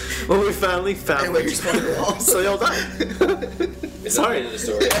 When we finally found Anyway, you're just one wall. so they all died. It's Sorry. the end of the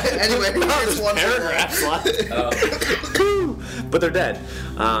story. Anyway, you're just one Paragraphs left. But they're dead.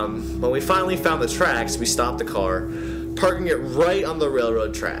 When we finally found the tracks, we stopped the car, parking it right on the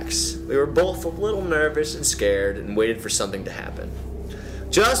railroad tracks. We were both a little nervous and scared and waited for something to happen.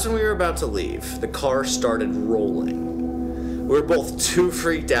 Just when we were about to leave, the car started rolling. We were both too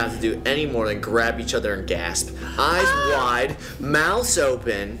freaked out to do any more than grab each other and gasp, eyes wide, mouths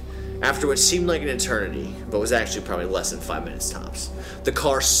open, after what seemed like an eternity, but was actually probably less than 5 minutes tops. The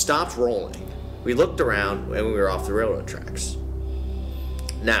car stopped rolling. We looked around and we were off the railroad tracks.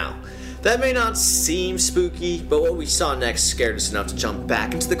 Now, that may not seem spooky, but what we saw next scared us enough to jump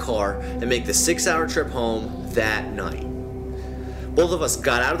back into the car and make the 6-hour trip home that night. Both of us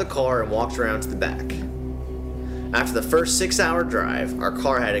got out of the car and walked around to the back. After the first 6-hour drive, our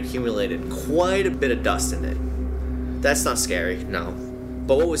car had accumulated quite a bit of dust in it. That's not scary, no.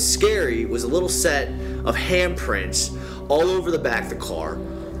 But what was scary was a little set of handprints all over the back of the car,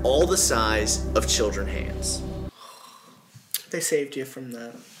 all the size of children's hands. They saved you from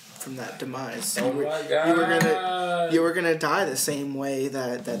that demise. Oh my god. You were gonna die the same way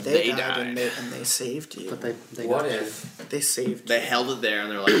that they died. And they saved you. But they What got if They saved you. They held it there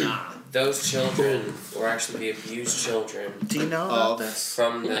and they're like, nah. those children were actually the abused children Do you know about this?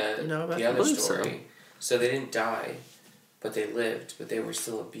 from the, You know about the that? other I believe so. story? So they didn't die. but they lived, but they were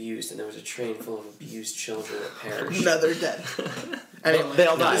still abused, and there was a train full of abused children that perished. No, they're dead. Anyway, They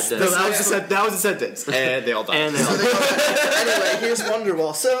all died. Yes, That was a sentence. And they all died. And they all anyway, here's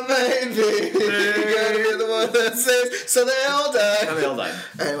Wonderwall. So maybe you gotta hear the one that says, so they all died. And they all died.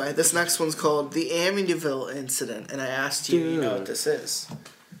 Anyway, this next one's called the Amityville Incident, and I asked you, you know what this is.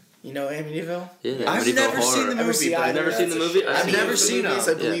 You know Amityville? Yeah, I've Amityville never seen the Horror. movie. but I've never seen the movie? I've seen never the seen movies. these.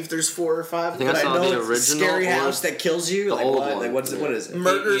 I believe Yeah. there's 4 or 5. I think I but saw know the it's original. Scary or house that kills you? the Like old what? one. Like what is it?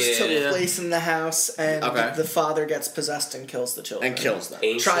 Murders Yeah. took place in the house, and Okay. the father gets possessed and kills the children. And kills them.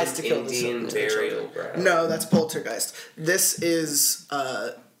 Ancient Tries to kill Indian the burial children. ground. No, that's Poltergeist. This is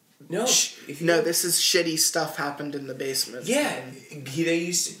No. If you- no, this is shitty stuff happened in the basement. Yeah. They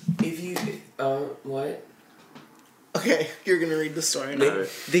used to, if you, what? Okay, you're gonna read the story now.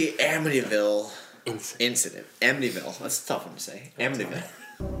 The Amityville Insane. incident. Amityville. That's a tough one to say. Amityville.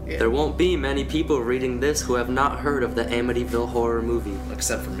 There won't be many people reading this who have not heard of the Amityville horror movie.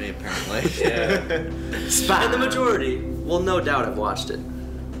 Except for me, apparently. Yeah. And the majority will no doubt have watched it.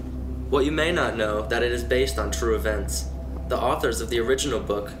 What you may not know, that it is based on true events. The authors of the original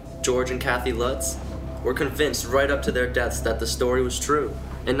book, George and Kathy Lutz, were convinced right up to their deaths that the story was true.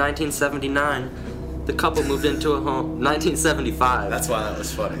 In 1979, the couple moved into a home. 1975. That's why that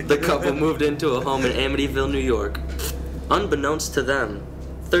was funny. The couple moved into a home in Amityville, New York. Unbeknownst to them,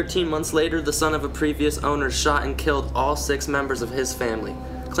 13 months later, the son of a previous owner shot and killed all 6 members of his family,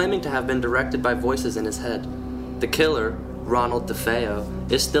 claiming to have been directed by voices in his head. The killer, Ronald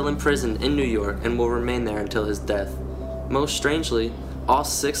DeFeo, is still imprisoned in New York and will remain there until his death. Most strangely, all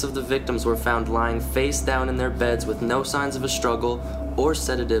 6 of the victims were found lying face down in their beds with no signs of a struggle or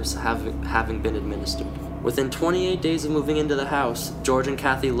sedatives having been administered. Within 28 days of moving into the house, George and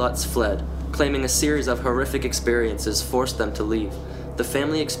Kathy Lutz fled, claiming a series of horrific experiences forced them to leave. The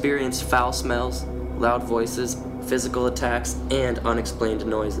family experienced foul smells, loud voices, physical attacks, and unexplained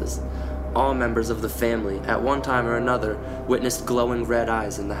noises. All members of the family, at one time or another, witnessed glowing red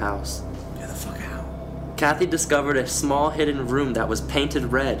eyes in the house. Get the fuck out. Kathy discovered a small hidden room that was painted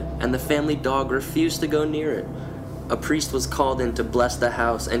red, and the family dog refused to go near it. A priest was called in to bless the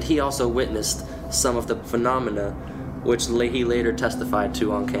house, and he also witnessed some of the phenomena, which he later testified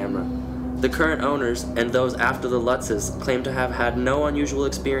to on camera. The current owners, and those after the Lutzes, claim to have had no unusual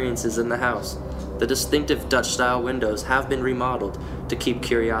experiences in the house. The distinctive Dutch-style windows have been remodeled to keep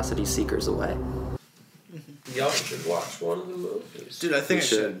curiosity seekers away. Y'all should watch one of the movies. Dude, I think I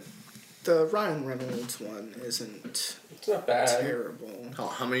should. The Ryan Reynolds one isn't It's not bad. terrible. Oh,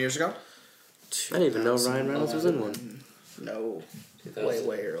 how many years ago? I didn't even know Ryan Reynolds was in one. No, 2000.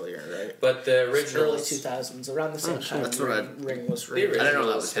 way earlier, right? But the original. Early 2000s, around the same time. That's what I- Ring was The released. I didn't know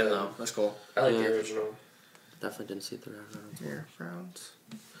that original was him, is, though. That's cool. I like Yeah. the original. Definitely didn't see the Ryan Reynolds. Here, frowns.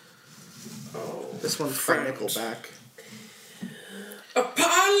 Oh. This one's from Nickelback. A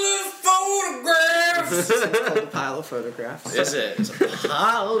pile of photographs! It's called A Pile of Photographs. Is it? It's a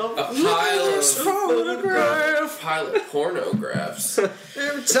pile of A pile of photographs. A pile of pornographs.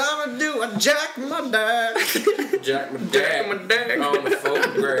 Every time I do, I jack my dad. Jack my Jack my dad dad. on the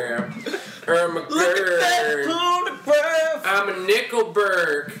photograph. I'm a Look at that girl. photograph. I'm a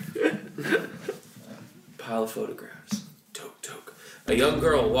Nickelberg. Pile of photographs. Toke, toke. A young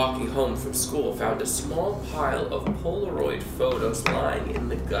girl walking home from school found a small pile of Polaroid photos lying in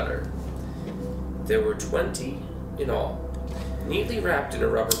the gutter. There were 20 in all, neatly wrapped in a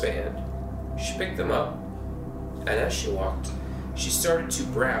rubber band. She picked them up, and as she walked, she started to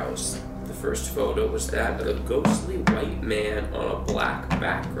browse. The first photo was that of a ghostly white man on a black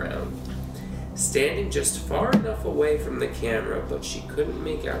background, standing just far enough away from the camera, but she couldn't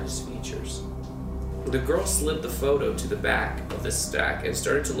make out his features. The girl slid the photo to the back of the stack and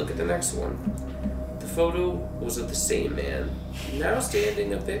started to look at the next one. The photo was of the same man, now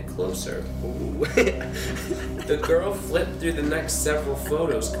standing a bit closer. The girl flipped through the next several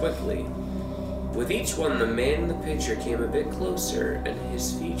photos quickly. With each one, the man in the picture came a bit closer and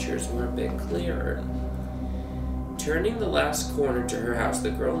his features were a bit clearer. Turning the last corner to her house,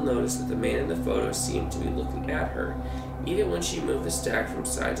 the girl noticed that the man in the photo seemed to be looking at her, even when she moved the stack from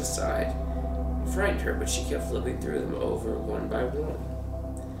side to side. It frightened her, but she kept flipping through them over one by one.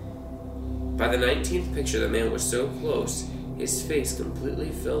 By the 19th picture, the man was so close, his face completely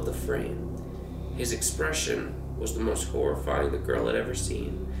filled the frame. His expression was the most horrifying the girl had ever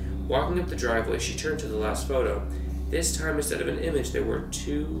seen. Walking up the driveway, she turned to the last photo. This time, instead of an image, there were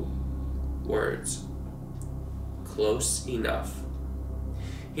 2 words. Close enough.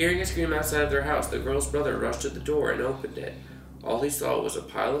 Hearing a scream outside of their house, the girl's brother rushed to the door and opened it. All he saw was a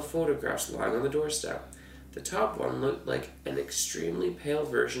pile of photographs lying on the doorstep. The top one looked like an extremely pale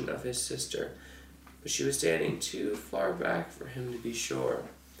version of his sister. but she was standing too far back for him to be sure.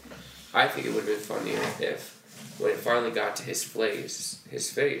 I think it would have been funnier if, when it finally got to his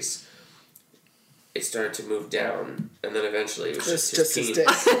face, it started to move down, and then eventually it was just his dick.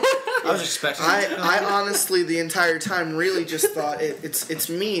 I was expecting. I honestly, the entire time, really just thought it's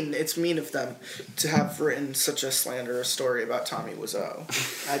mean. It's mean of them to have written such a slanderous story about Tommy Wiseau.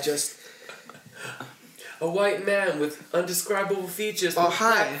 A white man with undescribable features. Oh, with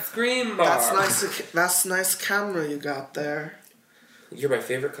hi. black scream bar. That's nice camera you got there. You're my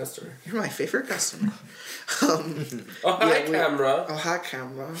favorite customer. You're my favorite customer. Camera. Oh, hi,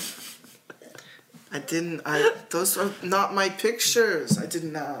 camera. Those are not my pictures. I did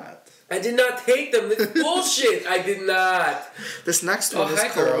not take them. This bullshit. I did not. This next one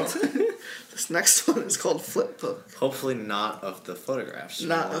This next one is called Flipbook. Hopefully not of the photographs.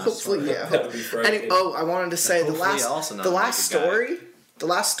 Hopefully, yeah. That would be frightening. I wanted to say the last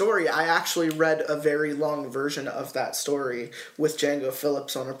story. I actually read a very long version of that story with Django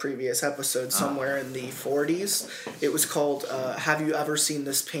Phillips on a previous episode somewhere in the 40s. It was called "Have You Ever Seen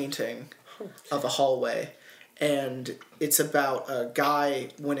This Painting of a Hallway?" And it's about a guy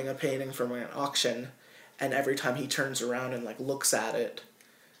winning a painting from an auction, and every time he turns around and looks at it,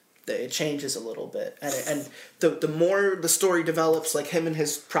 it changes a little bit. And the more the story develops, him and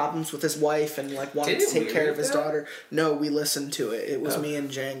his problems with his wife and wanting to take care of his daughter. No, we listened to it. It was me and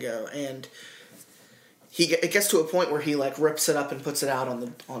Django, and it gets to a point where he rips it up and puts it out on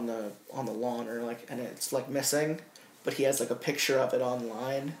the lawn and it's missing. But he has a picture of it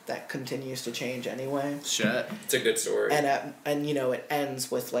online that continues to change anyway. Shit. It's a good story. And it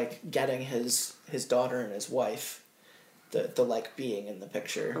ends with getting his daughter and his wife, the being in the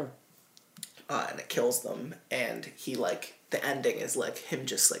picture, and it kills them. And he the ending is him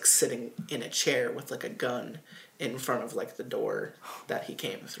just sitting in a chair with a gun in front of the door that he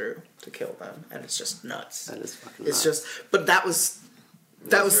came through to kill them, and it's just nuts. That is fucking It's nuts. but that was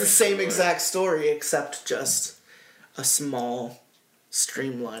the same exact story except just a small,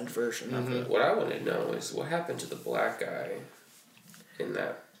 streamlined version of it. What I want to know is what happened to the black guy in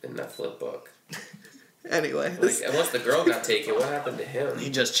that flip book. Anyway, unless the girl got taken, what happened to him? He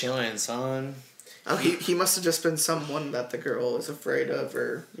just chilling, son. Oh, he must have just been someone that the girl was afraid of,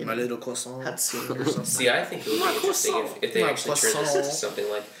 or My little croissant. had seen or something. See, I think it would be interesting if they actually turned this into something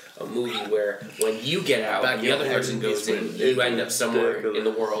like a movie where when you get out and the other person goes in, you end up somewhere in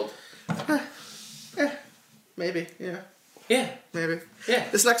the world. Maybe, yeah. Yeah. Maybe. Yeah.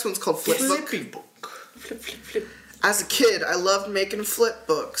 This next one's called Flipbook. Flip. As a kid, I loved making flip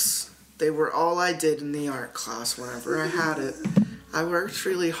books. They were all I did in the art class whenever I had it. I worked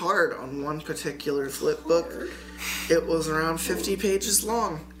really hard on one particular flip book. It was around 50 pages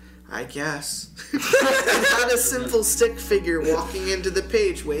long, I guess. It had a simple stick figure walking into the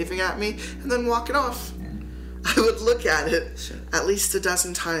page, waving at me, and then walking off. I would look at it at least a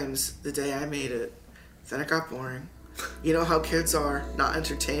dozen times the day I made it. Then it got boring. You know how kids are, not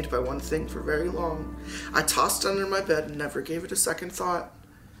entertained by one thing for very long. I tossed under my bed and never gave it a second thought.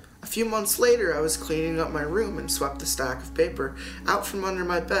 A few months later, I was cleaning up my room and swept the stack of paper out from under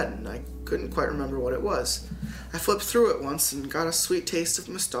my bed, and I couldn't quite remember what it was. I flipped through it once and got a sweet taste of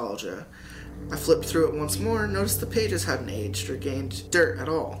nostalgia. I flipped through it once more and noticed the pages hadn't aged or gained dirt at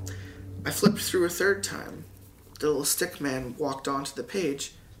all. I flipped through a third time. The little stick man walked onto the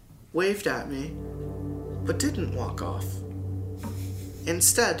page, waved at me, but didn't walk off.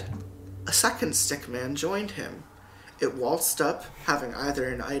 Instead, a second stick man joined him. It waltzed up, having either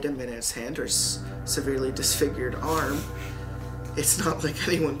an item in its hand or severely disfigured arm. It's not like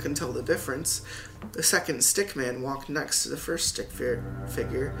anyone can tell the difference. The second stick man walked next to the first stick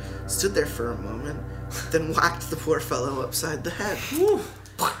figure, stood there for a moment, then whacked the poor fellow upside the head.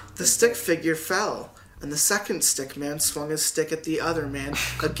 The stick figure fell, and the second stick man swung his stick at the other man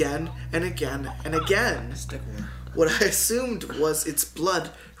again and again and again. What I assumed was its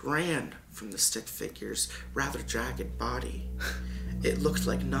blood ran from the stick figure's rather jagged body. It looked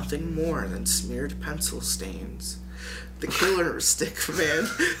like nothing more than smeared pencil stains. The killer stick man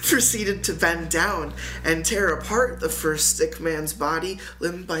proceeded to bend down and tear apart the first stick man's body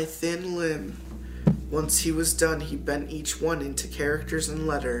limb by thin limb. Once he was done, he bent each one into characters and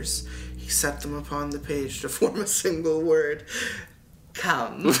letters. He set them upon the page to form a single word.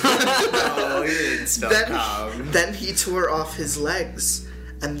 Come. Oh, he didn't spell come. Then he tore off his legs,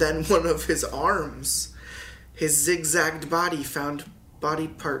 and then one of his arms. His zigzagged body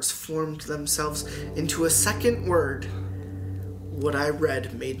parts formed themselves into a second word. What I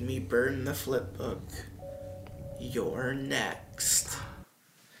read made me burn the flip book. You're next.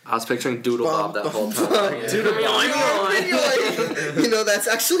 I was picturing Doodle Bob that whole time. Yeah. Doodle Bob. You know, that's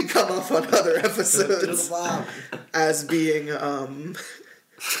actually come up on other episodes as being a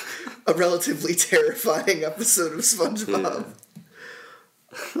relatively terrifying episode of SpongeBob.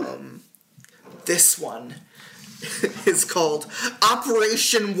 Yeah. This one is called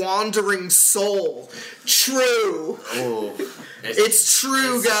Operation Wandering Soul. True. Oh, it's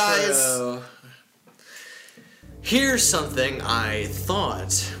true, guys. True. Here's something I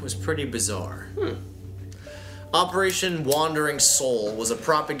thought was pretty bizarre. Operation Wandering Soul was a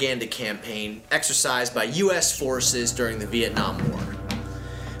propaganda campaign exercised by U.S. forces during the Vietnam War.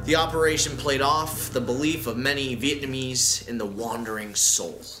 The operation played off the belief of many Vietnamese in the wandering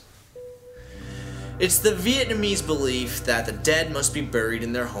soul. It's the Vietnamese belief that the dead must be buried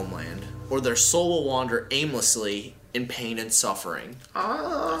in their homeland, or their soul will wander aimlessly in pain and suffering.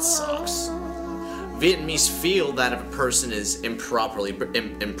 That sucks. Vietnamese feel that if a person is improperly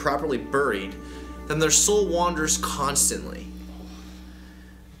buried, then their soul wanders constantly.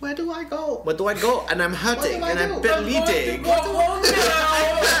 Where do I go? Where do I go? And I'm hurting, and I'm bleeding.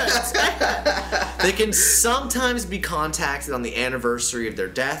 They can sometimes be contacted on the anniversary of their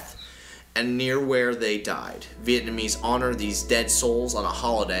death and near where they died. Vietnamese honor these dead souls on a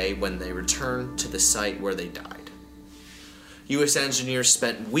holiday when they return to the site where they died. U.S. engineers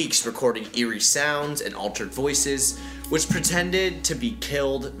spent weeks recording eerie sounds and altered voices, which pretended to be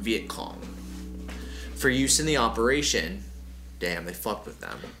killed Viet Cong. For use in the operation, damn, they fucked with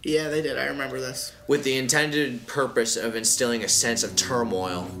them. Yeah, they did. I remember this. With the intended purpose of instilling a sense of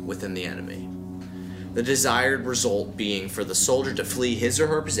turmoil within the enemy. The desired result being for the soldier to flee his or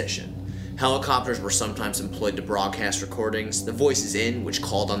her position. Helicopters were sometimes employed to broadcast recordings, the voices in which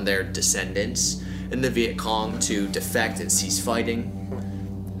called on their descendants in the Viet Cong to defect and cease fighting.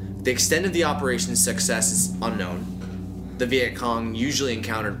 The extent of the operation's success is unknown. The Viet Cong usually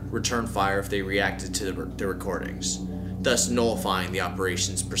encountered return fire if they reacted to the recordings, thus nullifying the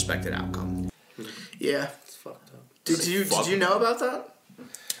operation's prospective outcome. Yeah. It's fucked up. Did you know about that?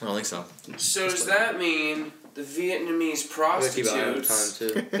 I don't think so. So does that mean the Vietnamese prostitutes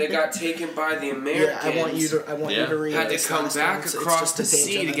that got taken by the Americans I want you to read had to this come last back one. It's across just the a page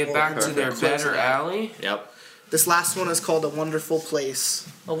sea of to it. get back to their Close better it out. alley? Yep. This last one is called A Wonderful Place.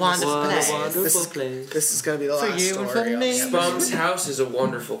 A wonderful place. This is going to be the For last you and story. for me. Spum's house is a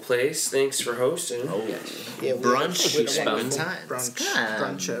wonderful place. Thanks for hosting. Oh, Yeah, brunch. with Spum.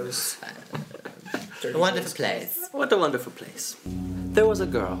 brunchos. A wonderful place. What a wonderful place. There was a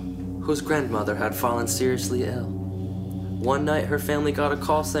girl whose grandmother had fallen seriously ill. One night, her family got a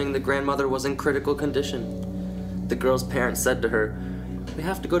call saying the grandmother was in critical condition. The girl's parents said to her, "We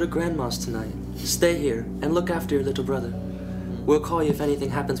have to go to Grandma's tonight. Stay here and look after your little brother. We'll call you if anything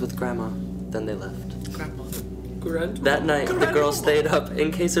happens with Grandma." Then they left. That night, the girl stayed up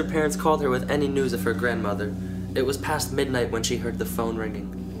in case her parents called her with any news of her grandmother. It was past midnight when she heard the phone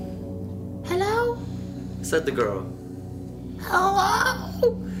ringing. Hello? Said the girl.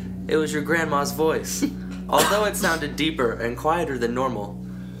 Hello? It was your grandma's voice. Although it sounded deeper and quieter than normal.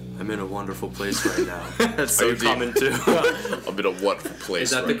 "I'm in a wonderful place right now. That's so Are you coming too?" I'm in a wonderful place.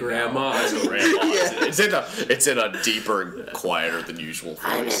 Is that the grandma? It's in a deeper and quieter than usual voice.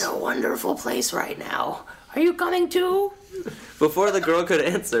 I'm in a wonderful place right now. Are you coming too? Before the girl could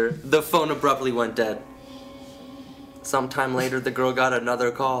answer, the phone abruptly went dead. Sometime later, the girl got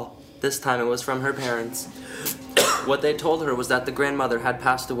another call. This time it was from her parents. What they told her was that the grandmother had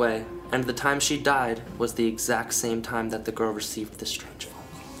passed away, and the time she died was the exact same time that the girl received the strange phone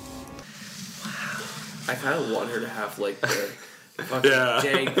call. I kind of want her to have like the fucking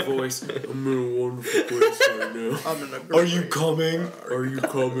dank voice. "I'm in a wonderful place right now. Are you coming? Are you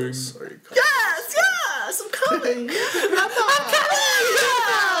coming?" Yes, I'm coming.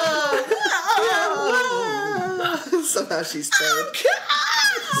 Somehow she's toad.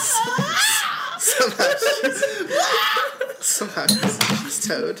 Somehow she's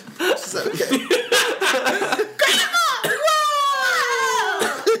toad. She's okay.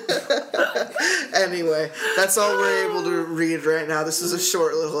 Anyway, that's all we're able to read right now. This is a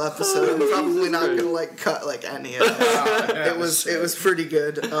short little episode. I'm probably not gonna cut any of it. It was pretty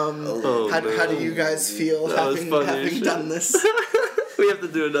good. How do you guys feel having done this? We have to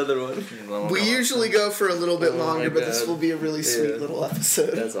do another one. We usually go for a little bit longer, but this will be a really sweet little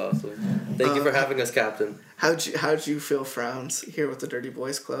episode. That's awesome. Thank you for having us, Captain. How'd you feel, Frowns, here with the Dirty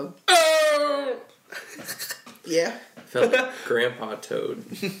Boys Club? Yeah. Felt like Grandpa Toad.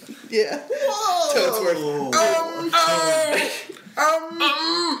 Yeah. Toadsworth.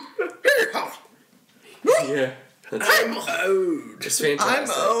 Yeah. I'm old. It's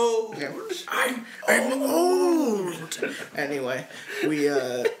fantastic. I'm old. Anyway, we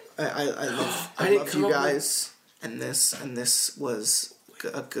I love you guys, and this was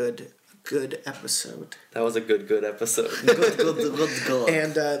a good episode. That was a good episode. Good.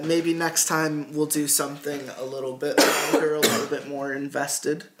 And maybe next time we'll do something a little bit longer, a little bit more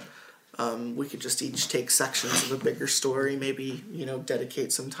invested. We could just each take sections of a bigger story, maybe,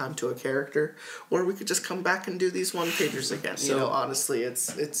 dedicate some time to a character, or we could just come back and do these one-pagers again. So, honestly,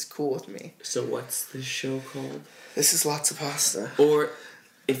 it's cool with me. So what's this show called? This is Lots of Pasta. Or,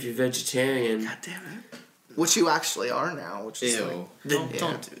 if you're vegetarian... God damn it. Which you actually are now, which is Ew. like...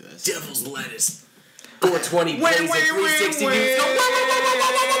 Don't do this. Devil's lettuce. 420 plays at 360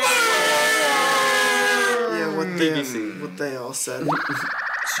 Yeah, what they all said.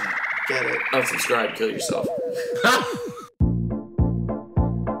 Get it. Unsubscribe, kill yourself.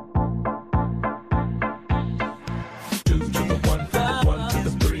 Two to the one, from the 1 to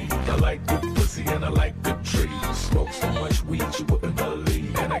the 3. I like good pussy and I like good trees. Smoke so much weed you wouldn't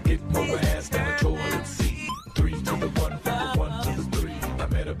believe, and I get more ass than a toilet seat. 3 to the 1, from the 1 to the 3. I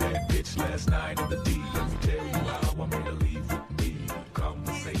met a bad bitch last night in the D.